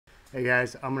Hey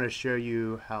guys, I'm going to show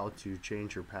you how to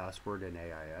change your password in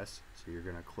AIS. So you're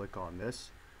going to click on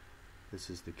this. This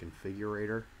is the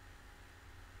configurator.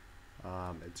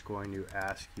 It's going to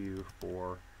ask you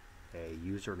for a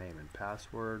username and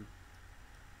password.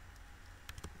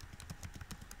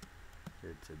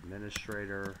 It's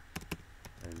administrator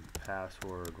and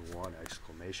password 1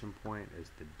 exclamation point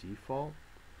is the default.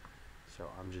 So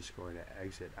I'm just going to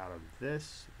exit out of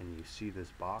this, and you see this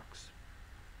box.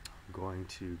 I'm going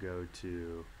to go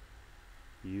to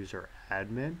user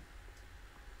admin,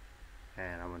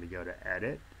 and I'm going to go to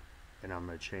edit, and I'm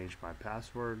going to change my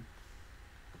password.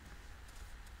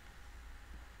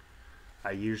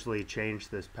 I usually change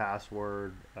this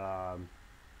password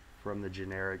from the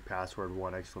generic password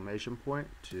 1 exclamation point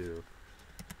to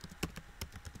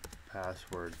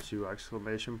password 2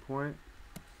 exclamation point.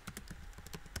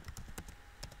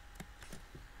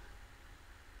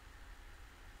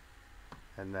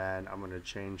 And then I'm going to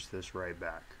change this right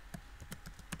back.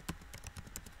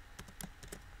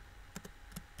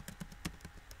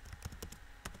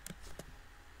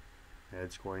 And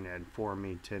it's going to inform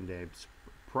me 10 days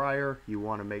prior. You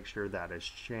want to make sure that it's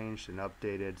changed and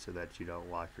updated so that you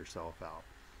don't lock yourself out,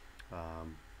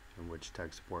 in which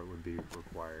tech support would be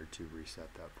required to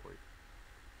reset that for you.